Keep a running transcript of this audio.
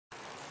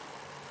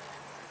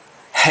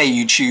Hey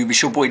YouTube,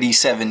 it's your boy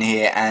D7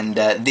 here, and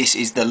this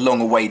is the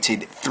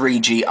long-awaited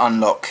 3G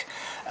unlock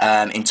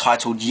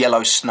entitled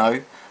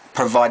YellowSn0w,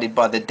 provided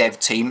by the dev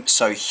team.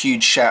 So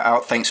huge shout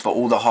out, thanks for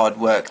all the hard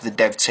work, the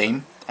dev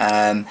team.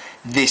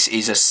 This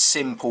is a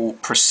simple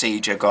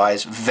procedure,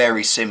 guys,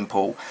 very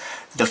simple.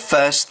 The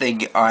first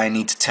thing I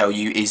need to tell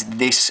you is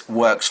this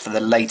works for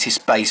the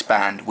latest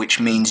baseband, which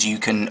means you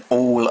can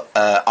all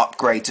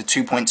upgrade to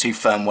 2.2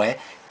 firmware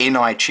in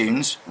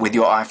iTunes with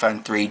your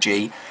iPhone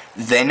 3G,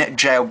 then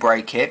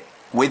jailbreak it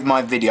with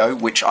my video,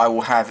 which I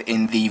will have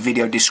in the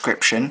video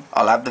description.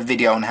 I'll have the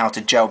video on how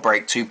to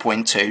jailbreak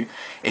 2.2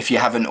 if you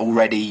haven't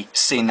already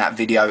seen that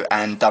video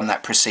and done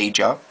that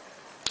procedure.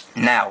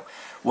 Now,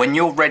 when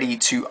you're ready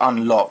to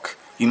unlock,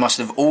 you must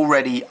have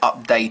already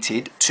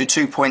updated to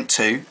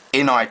 2.2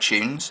 in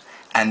iTunes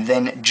and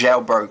then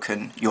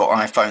jailbroken your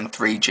iPhone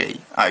 3G,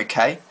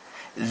 okay?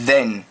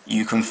 Then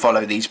you can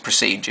follow these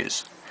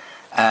procedures.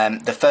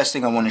 The first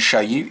thing I want to show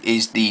you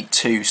is the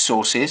two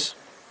sources.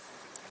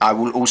 I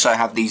will also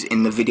have these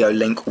in the video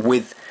link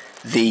with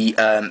the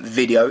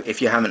video if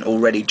you haven't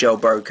already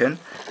jailbroken,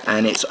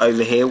 and it's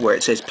over here where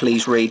it says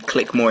please read,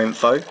 click more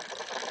info.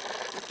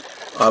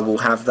 I will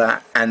have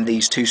that and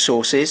these two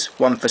sources,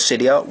 one for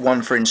Cydia,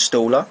 one for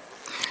installer.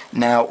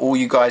 Now all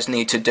you guys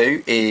need to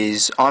do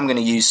is, I'm going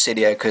to use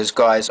Cydia because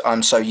guys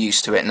I'm so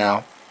used to it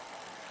now.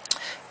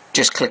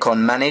 Just click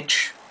on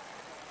manage,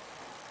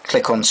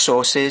 click on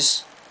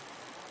sources,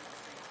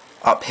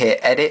 up here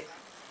edit,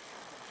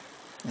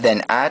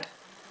 then add,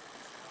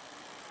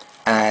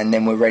 and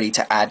then we're ready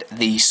to add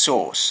the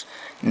source.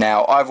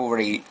 Now I've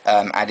already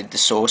added the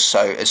source,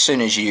 so as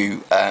soon as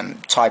you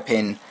type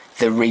in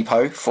the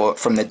repo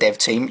from the dev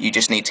team, you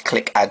just need to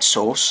click add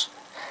source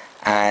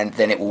and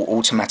then it will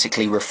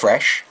automatically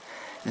refresh.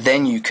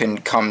 Then you can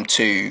come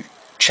to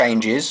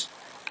changes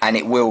and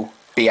it will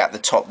be at the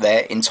top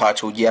there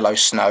entitled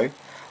YellowSn0w.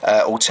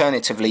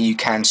 Alternatively you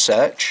can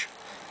search.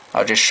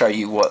 I'll just show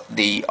you what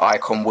the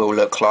icon will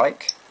look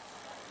like.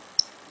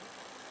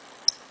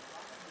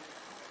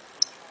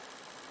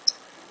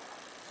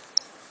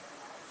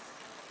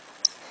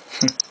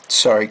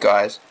 Sorry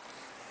guys.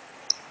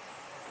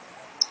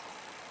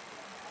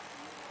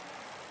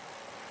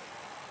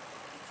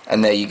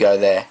 And there you go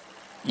there.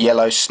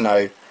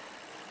 YellowSn0w,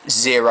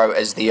 0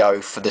 as the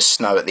O for the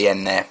snow at the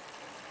end there.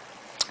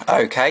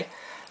 Okay.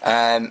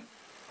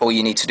 All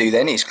you need to do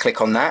then is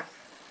click on that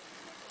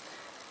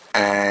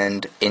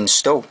and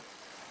install.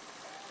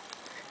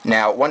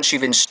 Now once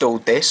you've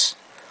installed this,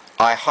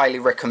 I highly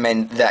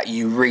recommend that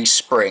you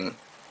respring.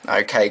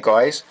 Okay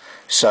guys,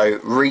 so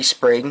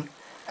respring,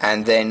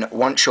 and then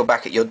once you're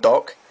back at your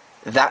dock,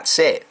 that's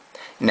it.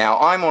 Now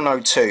I'm on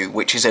O2,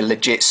 which is a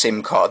legit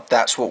SIM card.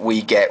 That's what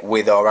we get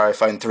with our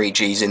iPhone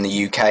 3Gs in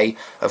the UK.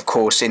 Of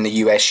course in the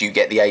US you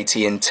get the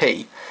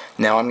AT&T.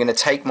 Now I'm going to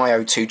take my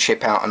O2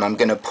 chip out and I'm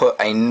going to put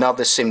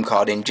another SIM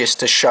card in just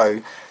to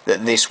show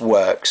that this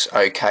works.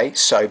 Okay,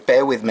 so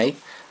bear with me.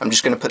 I'm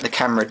just going to put the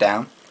camera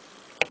down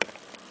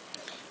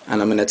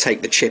and I'm going to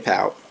take the chip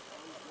out.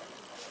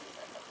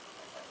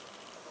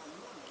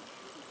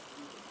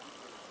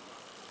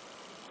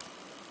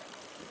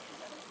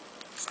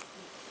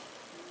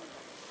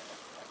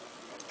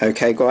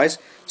 Okay guys,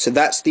 so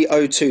that's the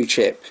O2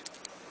 chip.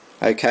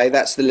 Okay,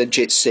 that's the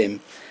legit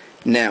SIM.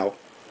 Now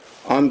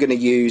I'm going to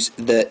use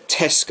the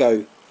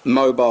Tesco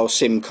mobile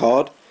SIM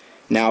card.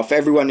 Now if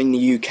everyone in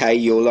the UK,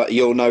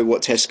 you'll know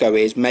what Tesco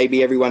is.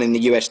 Maybe everyone in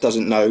the US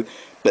doesn't know,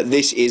 but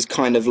this is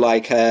kind of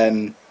like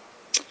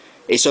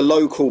it's a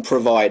local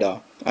provider.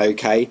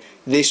 Okay,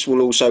 this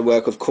will also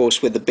work of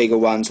course with the bigger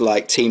ones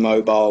like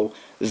T-Mobile,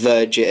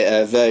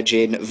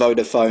 Virgin,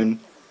 Vodafone.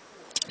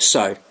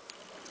 So,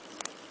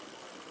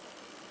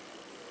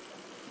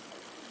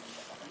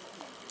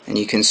 and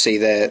you can see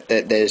there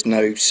that there's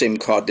no SIM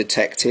card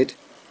detected.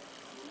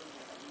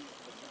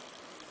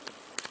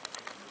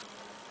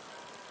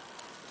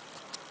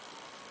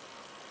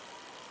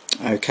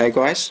 Okay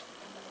guys,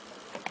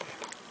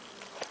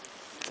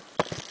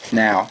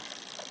 now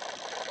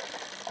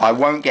I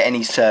won't get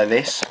any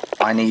service.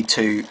 I need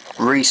to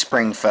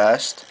respring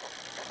first,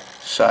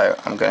 so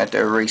I'm going to do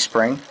a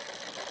respring.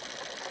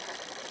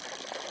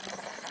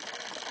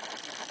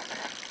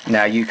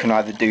 Now you can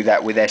either do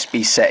that with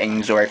SB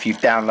settings, or if you've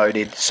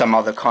downloaded some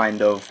other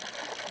kind of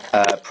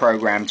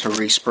program to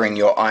respring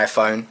your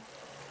iPhone.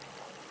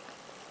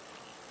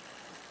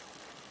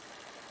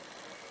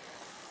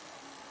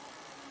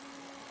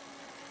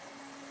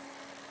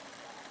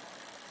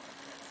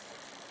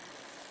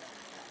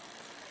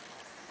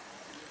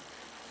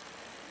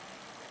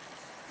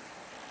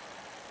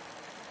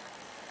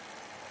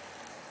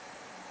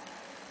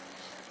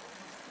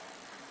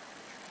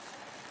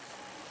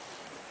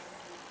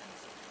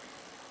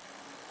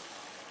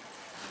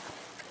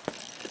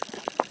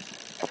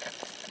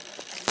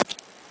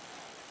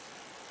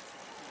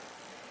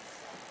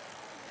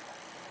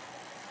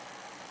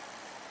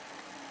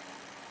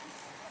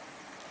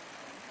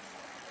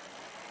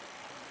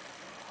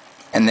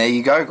 And there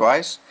you go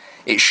guys,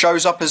 it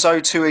shows up as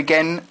O2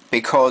 again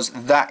because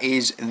that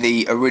is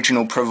the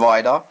original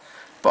provider.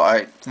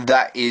 but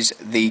that is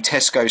the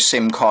Tesco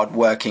SIM card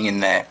working in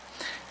there,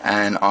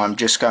 and I'm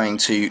just going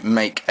to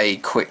make a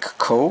quick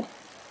call.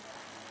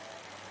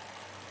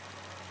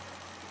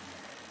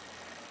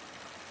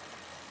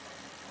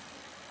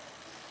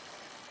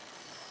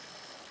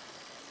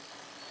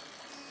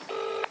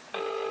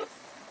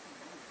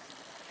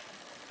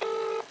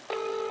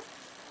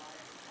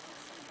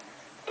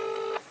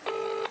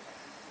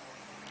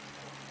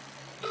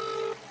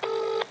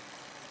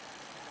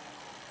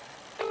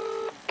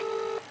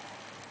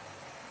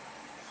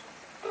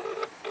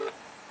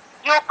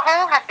 Your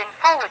call has been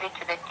forwarded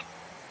to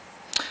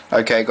the...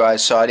 Okay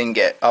guys, so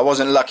I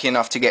wasn't lucky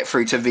enough to get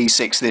through to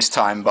V6 this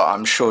time, but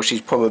I'm sure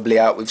she's probably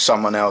out with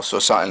someone else or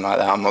something like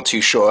that, I'm not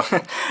too sure.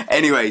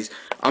 Anyways,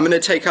 I'm going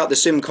to take out the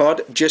SIM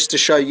card just to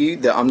show you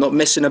that I'm not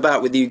messing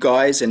about with you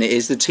guys, and it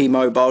is the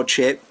T-Mobile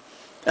chip.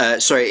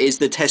 Sorry, it is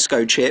the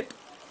Tesco chip.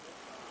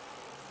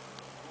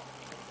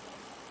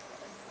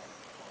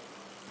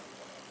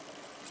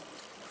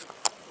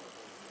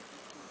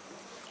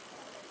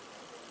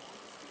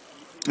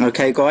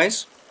 Okay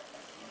guys,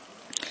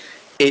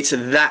 it's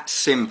that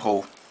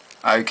simple.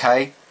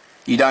 Okay,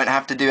 you don't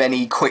have to do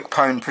any quick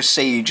phone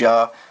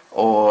procedure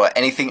or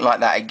anything like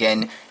that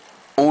again.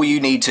 All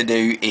you need to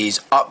do is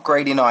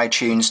upgrade in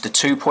iTunes to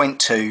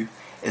 2.2,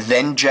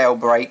 then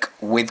jailbreak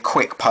with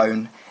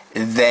QuickPwn,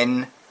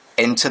 then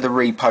enter the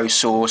repo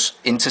source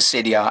into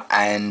Cydia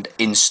and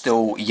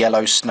install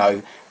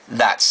YellowSn0w.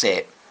 That's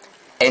it.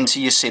 Enter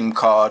your SIM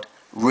card,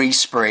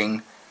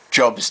 respring,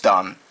 job's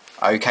done.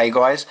 Okay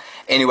guys,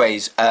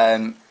 anyways,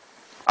 I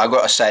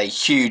gotta say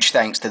huge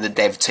thanks to the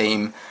dev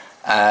team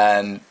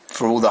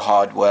for all the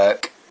hard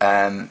work,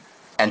 and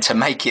to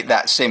make it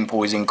that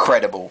simple is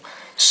incredible.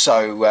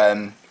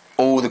 So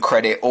all the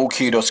credit, all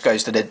kudos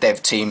goes to the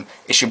dev team.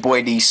 It's your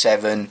boy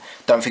D7.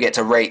 Don't forget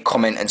to rate,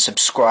 comment and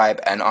subscribe,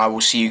 and I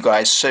will see you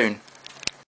guys soon.